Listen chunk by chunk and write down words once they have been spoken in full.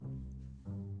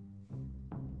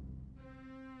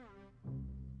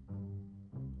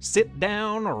sit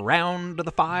down around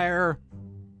the fire.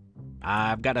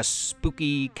 I've got a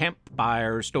spooky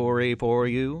campfire story for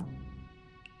you.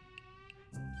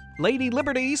 Lady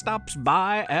Liberty stops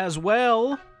by as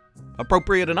well.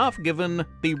 Appropriate enough given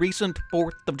the recent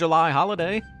 4th of July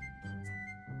holiday.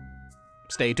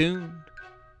 Stay tuned.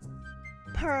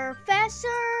 Professor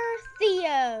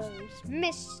Theo's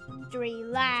Mystery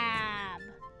Lab.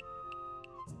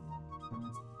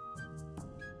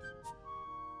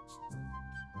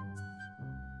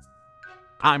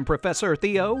 I'm Professor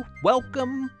Theo.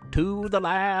 Welcome to the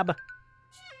lab.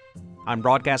 I'm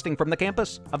broadcasting from the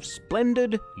campus of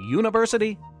Splendid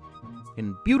University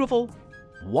in beautiful,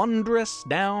 wondrous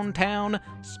downtown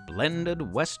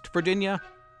Splendid, West Virginia.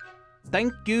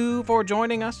 Thank you for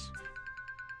joining us.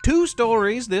 2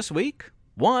 stories this week.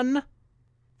 1,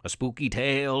 a spooky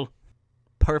tale,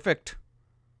 perfect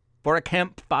for a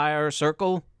campfire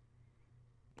circle.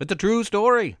 It's a true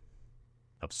story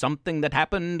of something that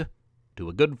happened to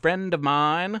a good friend of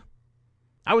mine.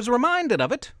 I was reminded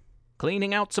of it,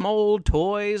 cleaning out some old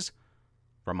toys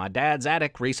from my dad's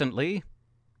attic recently.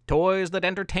 Toys that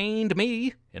entertained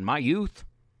me in my youth,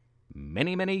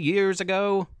 many, many years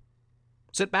ago.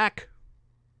 Sit back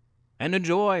and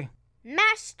enjoy.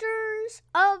 Masters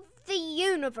of the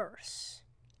Universe.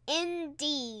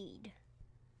 Indeed.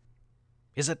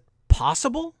 Is it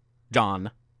possible?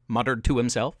 John muttered to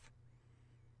himself.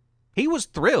 He was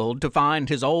thrilled to find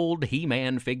his old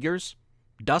He-Man figures,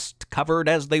 dust-covered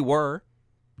as they were,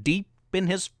 deep in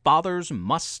his father's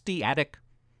musty attic.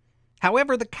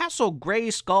 However, the Castle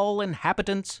Grayskull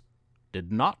inhabitants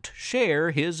did not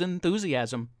share his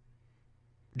enthusiasm.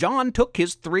 John took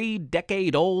his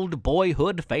 3-decade-old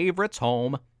boyhood favorites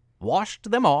home,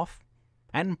 washed them off,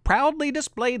 and proudly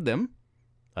displayed them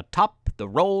atop the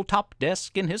roll-top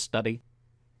desk in his study.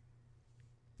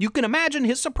 You can imagine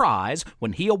his surprise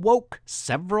when he awoke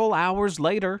several hours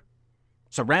later,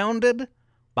 surrounded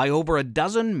by over a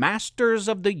dozen Masters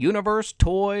of the Universe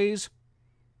toys.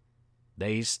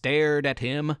 They stared at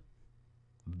him,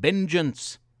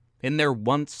 vengeance in their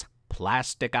once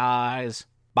plastic eyes.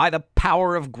 By the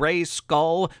power of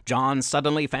Grayskull, John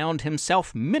suddenly found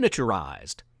himself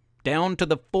miniaturized, down to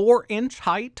the 4-inch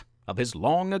height of his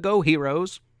long-ago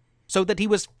heroes, so that he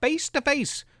was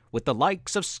face-to-face with the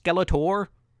likes of Skeletor,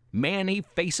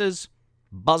 Man-Faces,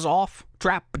 Buzz-Off,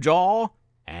 Trapjaw,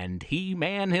 and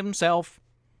He-Man himself.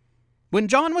 When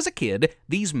John was a kid,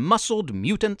 these muscled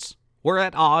mutants were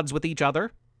at odds with each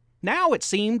other. Now it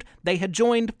seemed they had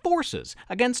joined forces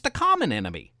against a common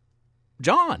enemy.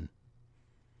 John.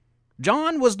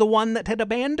 John was the one that had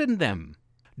abandoned them.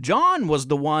 John was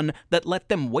the one that let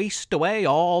them waste away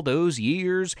all those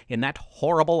years in that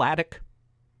horrible attic.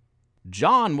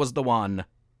 John was the one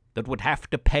that would have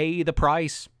to pay the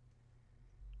price.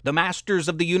 The Masters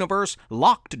of the Universe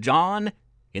locked John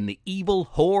in the evil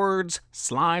Horde's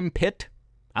slime pit,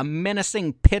 a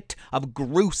menacing pit of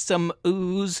gruesome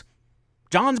ooze.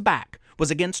 John's back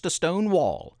was against a stone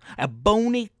wall, a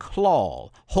bony claw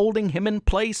holding him in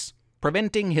place,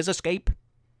 preventing his escape.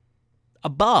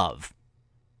 Above,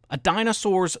 a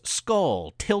dinosaur's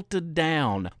skull tilted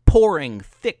down, pouring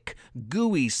thick,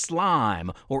 gooey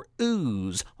slime or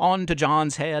ooze onto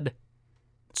John's head.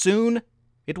 Soon,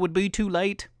 it would be too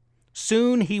late.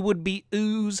 Soon he would be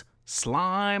ooze,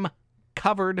 slime,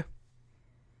 covered.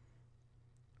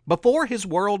 Before his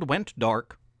world went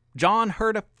dark, John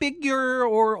heard a figure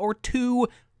or two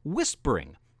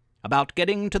whispering about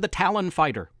getting to the Talon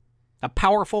Fighter, a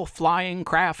powerful flying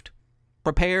craft,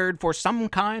 prepared for some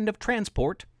kind of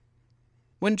transport.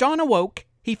 When John awoke,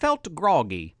 he felt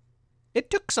groggy. It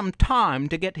took some time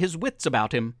to get his wits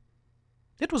about him.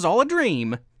 It was all a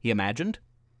dream, he imagined.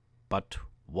 But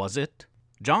was it?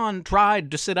 John tried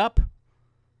to sit up,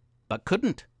 but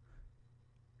couldn't.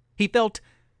 He felt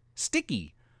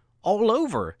sticky all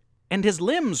over, and his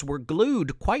limbs were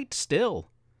glued quite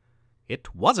still.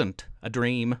 It wasn't a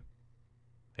dream.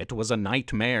 It was a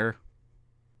nightmare,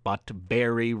 but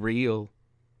very real.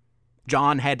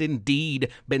 John had indeed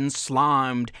been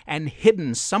slimed and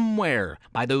hidden somewhere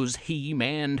by those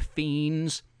He-Man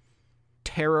fiends.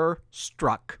 Terror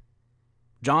struck.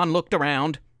 John looked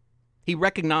around. He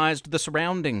recognized the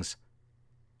surroundings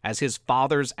as his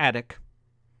father's attic.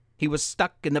 He was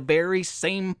stuck in the very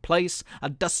same place a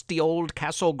dusty old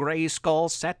Castle Grayskull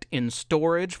sat in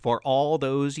storage for all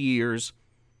those years.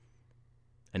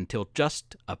 Until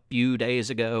just a few days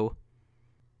ago.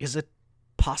 Is it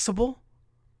possible?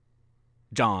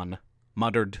 John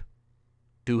muttered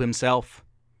to himself.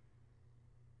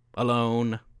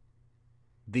 Alone.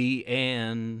 The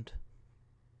end.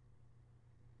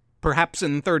 Perhaps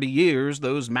in 30 years,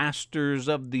 those Masters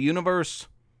of the Universe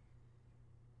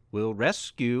will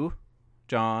rescue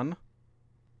John.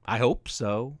 I hope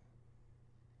so.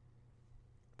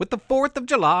 With the 4th of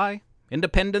July,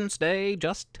 Independence Day,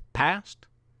 just past,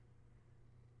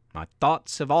 my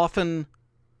thoughts have often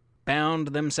bound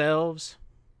themselves,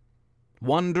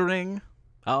 wondering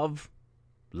of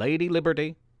Lady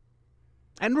Liberty,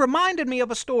 and reminded me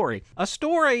of a story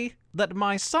that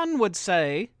my son would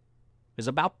say is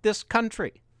about this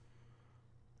country,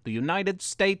 the United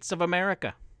States of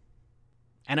America,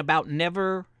 and about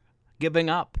never giving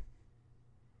up.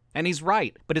 And he's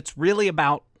right, but it's really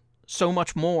about so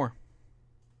much more.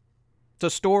 It's a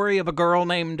story of a girl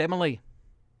named Emily,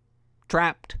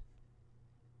 trapped,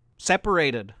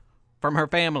 separated from her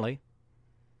family,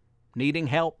 needing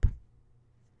help.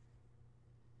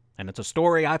 And it's a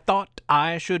story I thought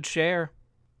I should share.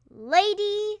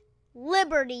 Lady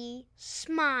Liberty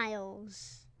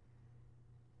smiles.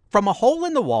 From a hole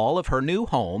in the wall of her new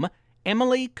home,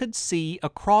 Emily could see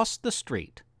across the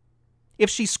street. If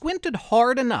she squinted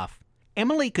hard enough,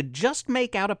 Emily could just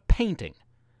make out a painting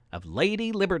of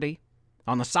Lady Liberty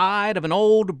on the side of an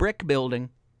old brick building.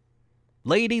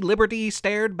 Lady Liberty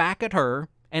stared back at her,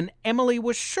 and Emily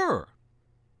was sure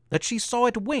that she saw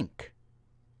it wink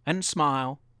and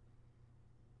smile.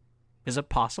 Is it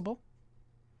possible?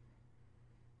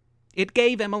 It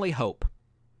gave Emily hope,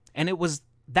 and it was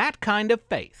that kind of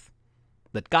faith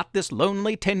that got this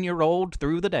lonely 10-year-old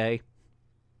through the day.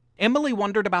 Emily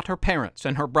wondered about her parents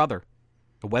and her brother,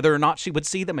 whether or not she would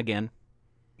see them again.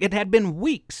 It had been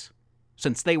weeks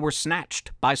since they were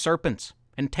snatched by serpents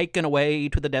and taken away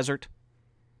to the desert.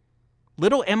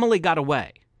 Little Emily got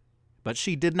away, but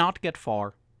she did not get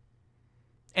far.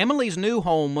 Emily's new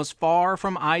home was far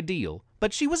from ideal,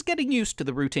 but she was getting used to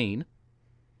the routine.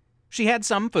 She had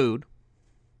some food.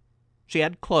 She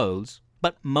had clothes,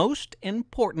 but most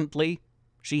importantly,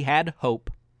 she had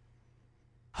hope.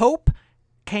 Hope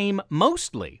came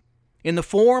mostly in the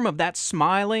form of that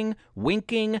smiling,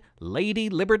 winking Lady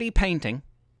Liberty painting,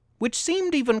 which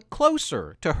seemed even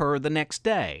closer to her the next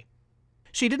day.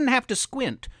 She didn't have to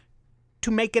squint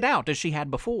to make it out as she had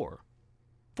before.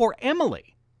 For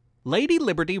Emily, Lady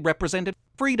Liberty represented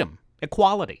freedom,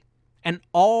 equality, and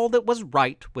all that was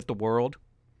right with the world.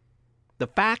 The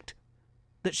fact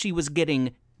that she was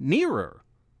getting nearer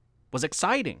was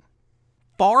exciting.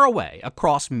 Far away,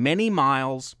 across many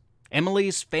miles,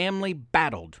 Emily's family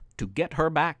battled to get her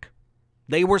back.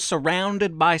 They were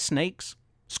surrounded by snakes,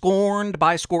 scorned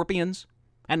by scorpions,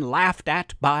 and laughed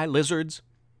at by lizards,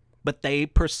 but they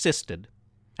persisted,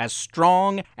 as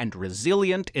strong and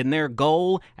resilient in their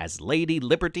goal as Lady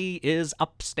Liberty is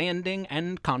upstanding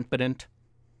and confident.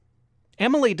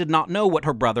 Emily did not know what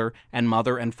her brother and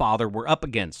mother and father were up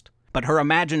against, but her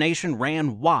imagination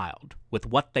ran wild with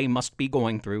what they must be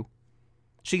going through.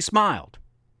 She smiled,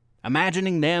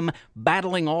 imagining them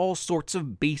battling all sorts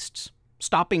of beasts,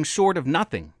 stopping short of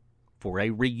nothing for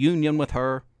a reunion with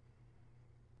her.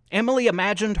 Emily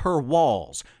imagined her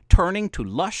walls turning to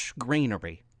lush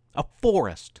greenery, a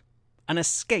forest, an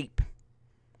escape.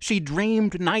 She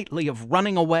dreamed nightly of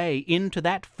running away into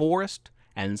that forest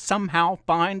and somehow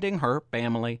finding her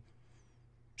family.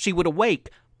 She would awake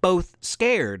both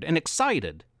scared and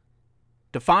excited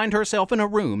to find herself in a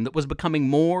room that was becoming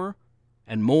more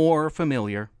and more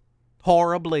familiar,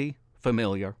 horribly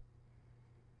familiar.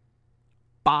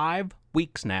 5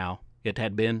 weeks now it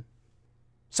had been.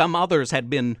 Some others had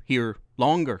been here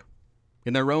longer,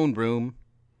 in their own room.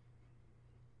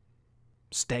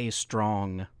 "Stay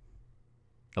strong,"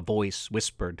 a voice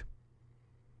whispered.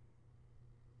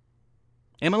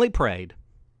 Emily prayed.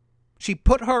 She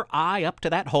put her eye up to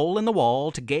that hole in the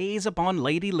wall to gaze upon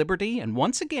Lady Liberty, and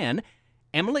once again,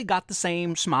 Emily got the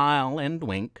same smile and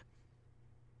wink.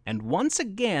 And once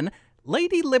again,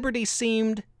 Lady Liberty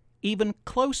seemed even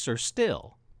closer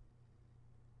still.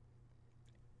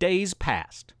 Days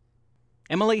passed.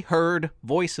 Emily heard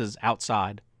voices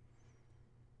outside.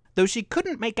 Though she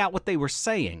couldn't make out what they were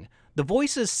saying, the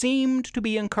voices seemed to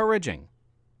be encouraging.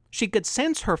 She could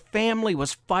sense her family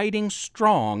was fighting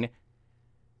strong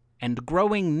and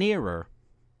growing nearer.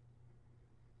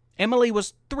 Emily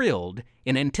was thrilled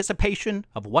in anticipation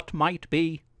of what might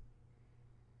be.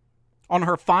 On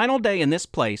her final day in this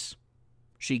place,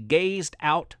 she gazed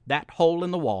out that hole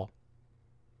in the wall.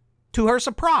 To her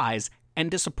surprise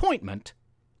and disappointment,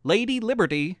 Lady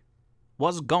Liberty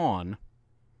was gone.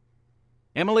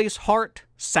 Emily's heart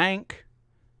sank,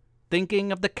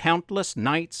 thinking of the countless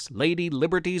nights Lady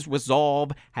Liberty's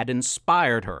resolve had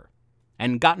inspired her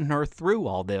and gotten her through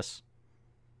all this.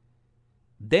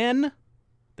 Then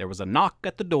there was a knock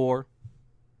at the door.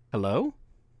 "Hello?"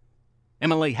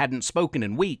 Emily hadn't spoken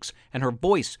in weeks, and her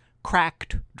voice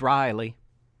cracked dryly.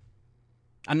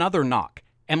 Another knock.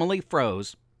 Emily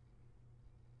froze.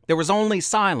 There was only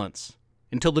silence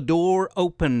until the door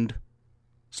opened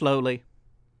slowly.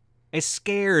 A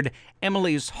scared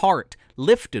Emily's heart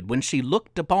lifted when she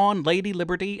looked upon Lady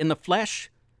Liberty in the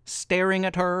flesh, staring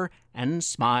at her and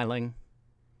smiling.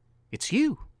 "It's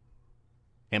you,"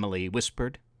 Emily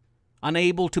whispered,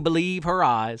 unable to believe her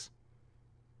eyes.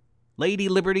 Lady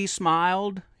Liberty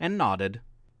smiled and nodded.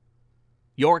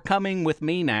 "You're coming with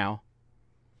me now."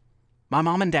 "My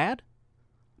mom and dad?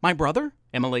 My brother?"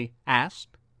 Emily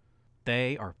asked.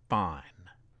 "They are fine.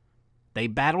 They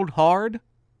battled hard,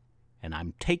 and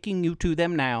I'm taking you to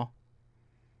them now."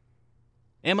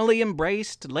 Emily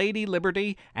embraced Lady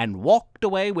Liberty and walked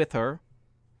away with her,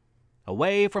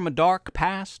 away from a dark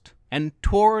past and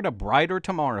toward a brighter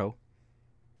tomorrow.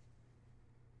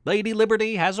 Lady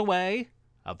Liberty has a way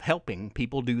of helping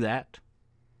people do that.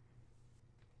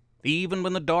 Even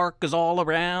when the dark is all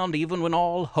around, even when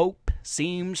all hope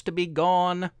seems to be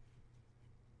gone,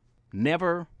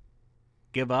 never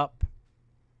give up.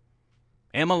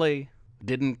 Emily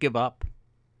didn't give up,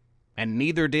 and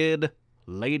neither did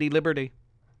Lady Liberty.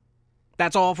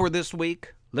 That's all for this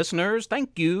week. Listeners,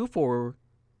 thank you for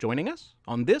joining us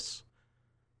on this,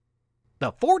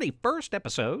 the 41st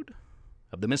episode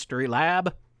of the Mystery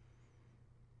Lab.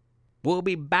 We'll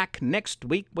be back next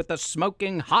week with a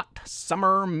smoking hot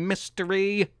summer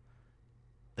mystery.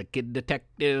 The Kid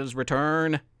Detectives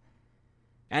return,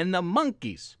 and the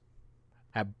monkeys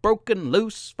have broken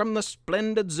loose from the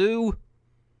splendid zoo.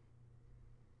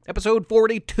 Episode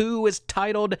 42 is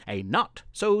titled A Not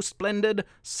So Splendid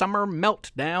Summer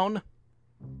Meltdown.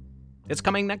 It's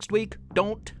coming next week.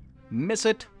 Don't miss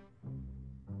it.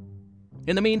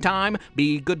 In the meantime,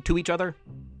 be good to each other.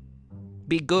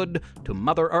 Be good to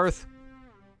Mother Earth.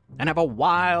 And have a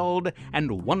wild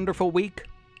and wonderful week.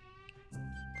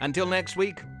 Until next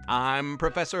week, I'm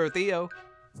Professor Theo.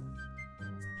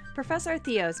 Professor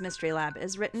Theo's Mystery Lab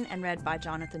is written and read by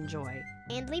Jonathan Joy.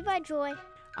 And Levi Joy.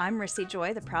 I'm Rissy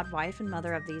Joy, the proud wife and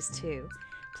mother of these two.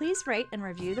 Please rate and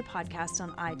review the podcast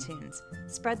on iTunes.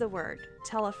 Spread the word.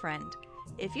 Tell a friend.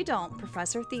 If you don't,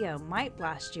 Professor Theo might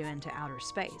blast you into outer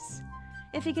space.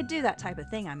 If he could do that type of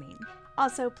thing, I mean.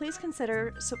 Also, please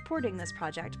consider supporting this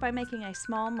project by making a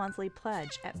small monthly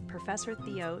pledge at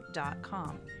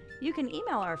ProfessorTheo.com. You can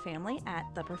email our family at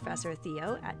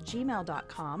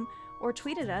theprofessortheo@gmail.com or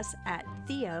tweet at us at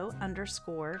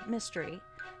Theo_mystery.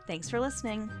 Thanks for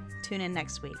listening. Tune in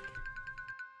next week.